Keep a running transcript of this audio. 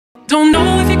Don't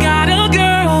know if you got a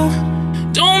girl.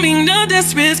 Don't mean no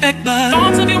disrespect, but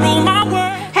thoughts of you rule my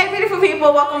world. Hey beautiful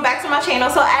people, welcome back to my channel.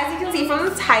 So as you can see from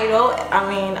the title,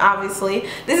 obviously,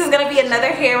 this is going to be another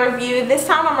hair review. This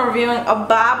time I'm reviewing a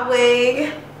bob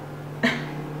wig.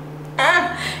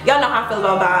 Y'all know how I feel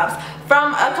about bobs.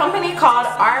 From a company called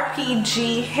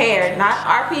RPGHair, not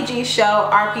RPG show,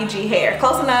 RPGHair.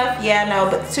 Close enough? Yeah, no,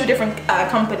 but two different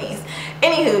companies.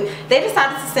 Anywho, they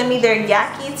decided to send me their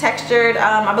Yaki textured,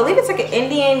 I believe it's like an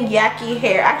Indian Yaki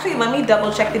hair. Actually, let me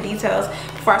double check the details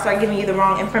before I start giving you the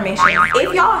wrong information.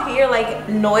 If y'all hear like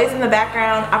noise in the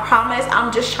background, I promise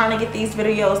I'm just trying to get these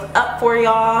videos up for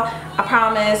y'all. I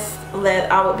promise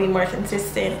that I will be more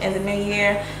consistent in the new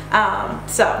year.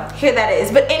 So here that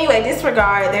is. But anyway,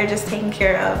 disregard, they're just taking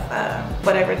care of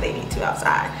whatever they need to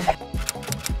outside.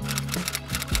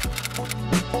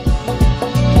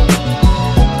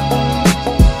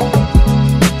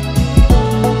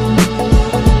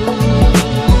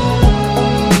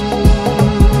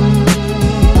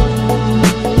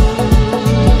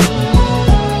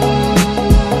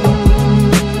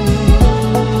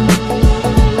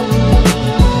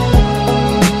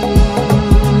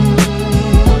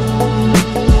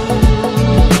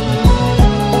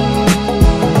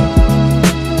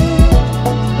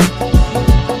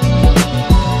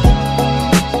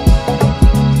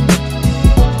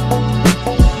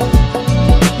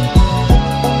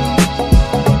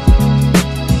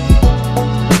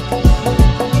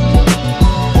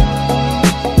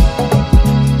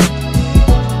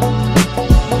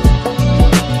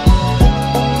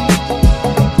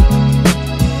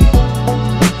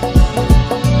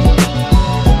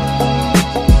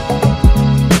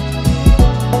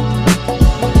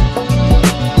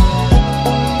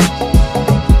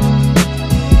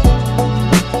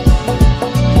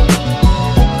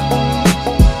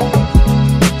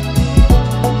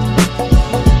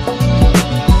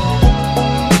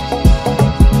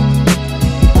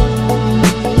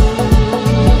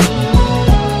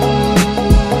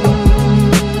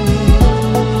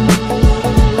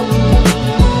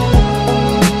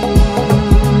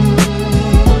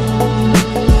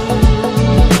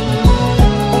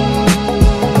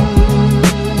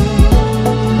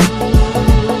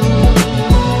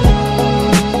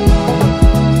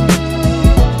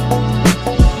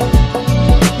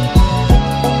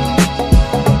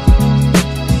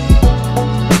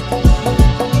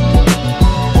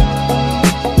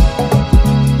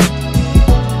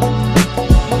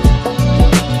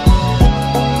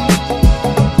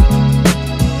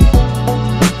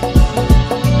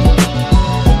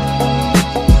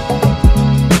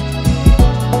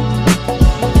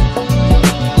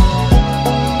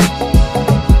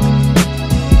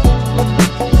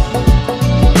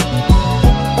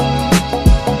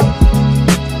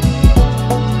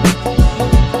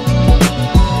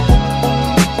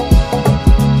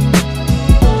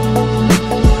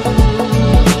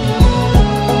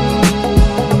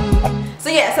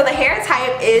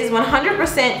 Is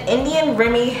 100% Indian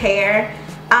Remy hair.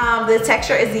 The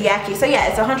texture is the Yaki. So yeah,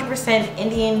 it's 100%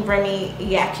 Indian Remy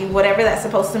Yaki, whatever that's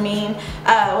supposed to mean.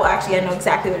 Well, actually, I know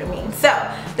exactly what it means. So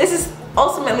this is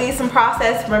ultimately some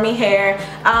processed Remy hair.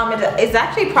 It's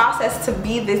actually processed to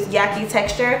be this Yaki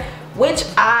texture, which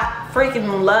I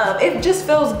freaking love. It just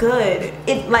feels good.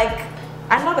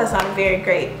 I know that's not a very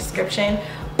great description,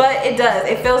 but it does.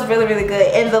 It feels really, really good.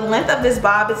 And the length of this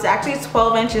bob is actually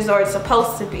 12 inches, or it's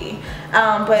supposed to be.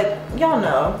 But y'all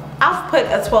know, I've put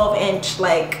a 12-inch,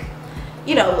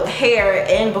 hair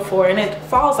in before, and it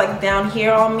falls down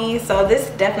here on me. So this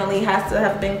definitely has to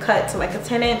have been cut to a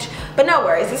 10-inch. But no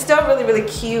worries, it's still really, really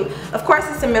cute. Of course,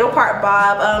 it's a middle part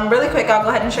bob. Really quick, I'll go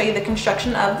ahead and show you the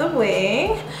construction of the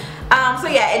wig. So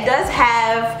yeah, it does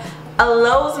have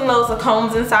loads and loads of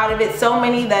combs inside of it, so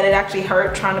many that it actually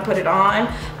hurt trying to put it on.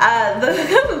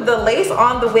 The lace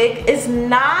on the wig is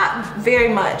not very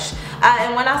much,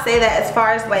 and when I say that, as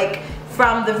far as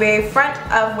from the very front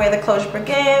of where the closure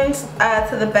begins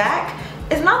to the back,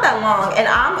 it's not that long, and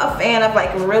I'm a fan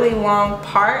of really long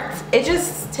parts. It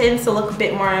just tends to look a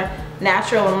bit more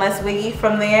natural and less wiggy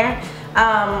from there.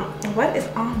 What is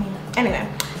on me? Anyway,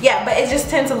 yeah, but it just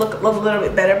tends to look a little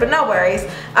bit better, but no worries.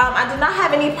 I did not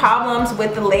have any problems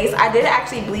with the lace. I did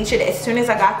actually bleach it as soon as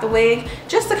I got the wig,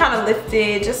 just to kind of lift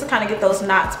it, just to kind of get those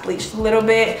knots bleached a little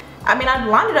bit. I mean, I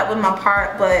lined it up with my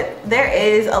part, but there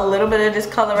is a little bit of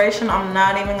discoloration. I'm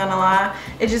not even gonna lie.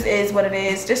 It just is what it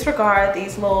is. Disregard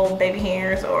these little baby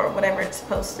hairs or whatever it's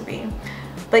supposed to be.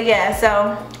 But yeah,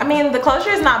 so I mean, the closure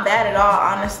is not bad at all,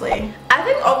 honestly. I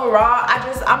think overall,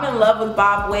 I'm in love with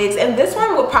bob wigs, and this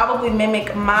one will probably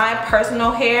mimic my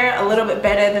personal hair a little bit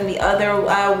better than the other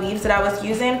weaves that I was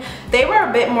using. They were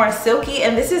a bit more silky,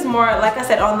 and this is more, like I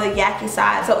said, on the Yaki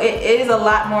side, so it is a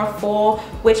lot more full,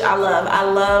 which I love. I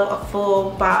love a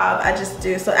full bob, I just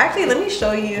do. So actually, let me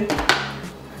show you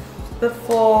the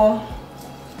full.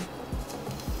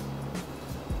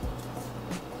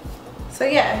 So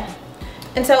yeah.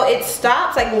 And so it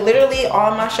stops like literally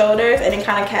on my shoulders, and it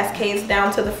kind of cascades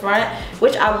down to the front,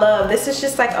 which I love. This is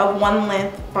just like a one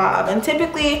length bob, and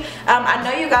typically I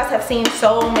know you guys have seen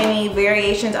so many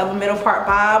variations of a middle part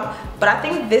bob, but I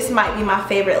think this might be my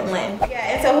favorite length. Yeah,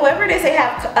 and so whoever it is they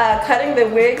have cutting the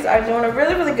wigs are doing a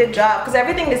really good job, because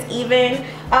everything is even.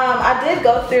 I did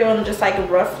go through and just like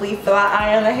roughly flat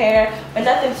iron the hair, but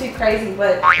nothing too crazy.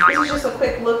 But this is just a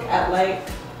quick look at like.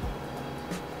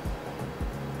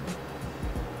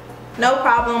 No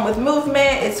problem with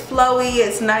movement. It's flowy,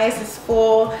 it's nice, it's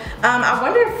full. I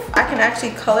wonder if I can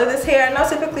actually color this hair. I know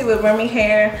typically with Remy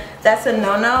hair that's a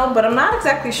no-no, but I'm not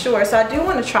exactly sure, so I do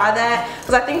want to try that,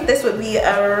 because I think this would be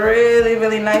a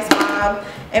really nice bob,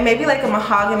 and maybe like a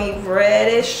mahogany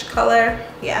reddish color.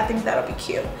 Yeah, I think that'll be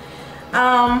cute.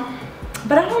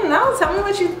 But I don't know, tell me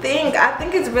what you think. I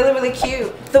think it's really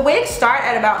cute. The wigs start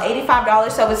at about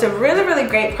 $85, so it's a really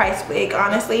great price wig,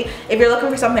 honestly, if you're looking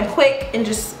for something quick and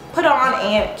just put on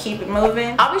and keep it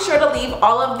moving. I'll be sure to leave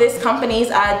all of this company's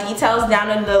details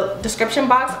down in the description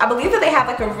box. I believe that they have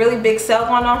like a really big sale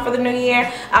going on for the new year.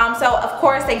 So of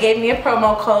course they gave me a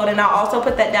promo code, and I'll also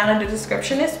put that down in the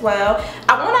description as well.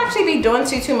 I won't actually be doing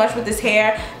too much with this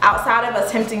hair outside of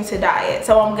attempting to dye it.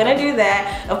 So I'm gonna do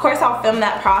that. Of course I'll film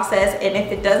that process, and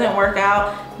if it doesn't work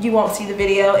out, you won't see the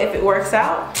video. If it works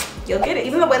out, you'll get it.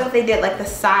 Even the way that they did like the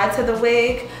sides of the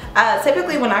wig.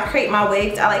 Typically when I create my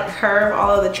wigs, I like curve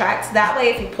all of the tracks. That way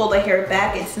if you pull the hair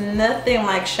back, it's nothing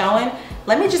like showing.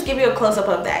 Let me just give you a close-up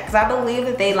of that, because I believe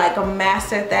that they like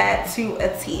mastered that to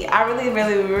a T. I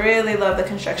really love the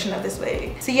construction of this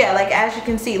wig. So yeah, like as you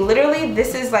can see, literally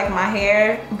this is like my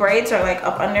hair. Braids are like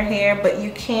up under here, but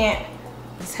you can't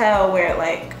tell where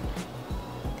like,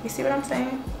 do you see what I'm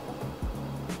saying?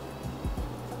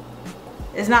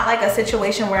 It's not like a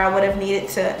situation where I would have needed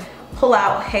to pull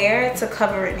out hair to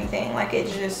cover anything. Like it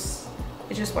just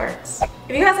works.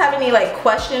 If you guys have any like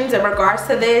questions in regards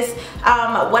to this,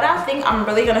 what I think I'm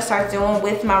really gonna start doing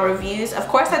with my reviews, of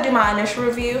course I do my initial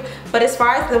review, but as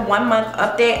far as the 1 month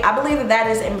update, I believe that that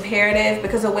is imperative,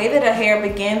 because the way that a hair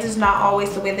begins is not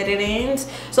always the way that it ends.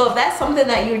 So if that's something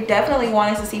that you're definitely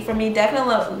wanting to see from me,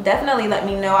 definitely let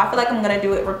me know. I feel like I'm gonna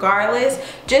do it regardless,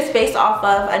 just based off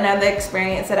of another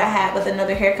experience that I had with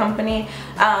another hair company.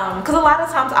 Because a lot of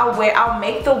times I'll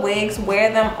make the wigs,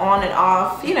 wear them on and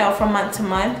off, you know, from month to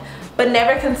month, but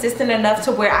never consistent enough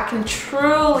to where I can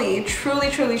truly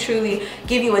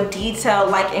give you a detailed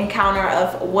like encounter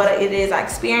of what it is I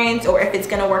experienced, or if it's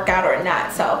gonna work out or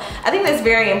not. So I think that's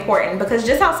very important, because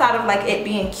just outside of like it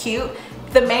being cute,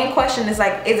 the main question is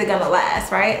like, is it gonna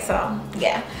last, right? So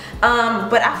yeah.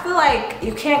 But I feel like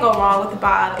you can't go wrong with the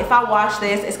bob. If I wash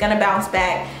this, it's gonna bounce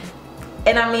back.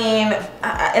 And I mean,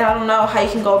 I don't know how you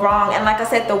can go wrong. And like I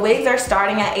said, the wigs are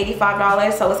starting at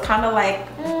 $85, so it's kind of like,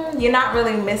 you're not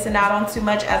really missing out on too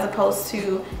much, as opposed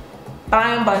to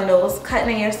buying bundles,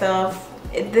 cutting it yourself.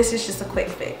 This is just a quick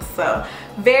fix. So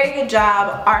very good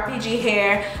job,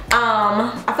 RPGHair.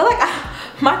 I feel like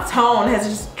my tone has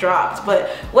just dropped, but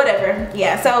whatever.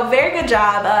 Yeah, so very good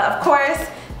job. Of course,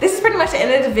 this is pretty much the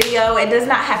end of the video. It does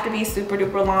not have to be super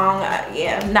duper long.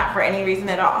 Yeah, not for any reason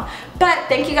at all. But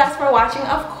thank you guys for watching,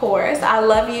 of course. I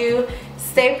love you.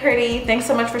 Stay pretty. Thanks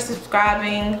so much for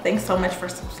subscribing. Thanks so much for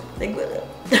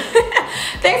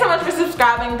Thanks so much for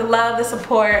subscribing, the love, the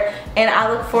support, and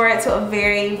I look forward to a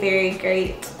very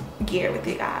great year with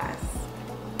you guys.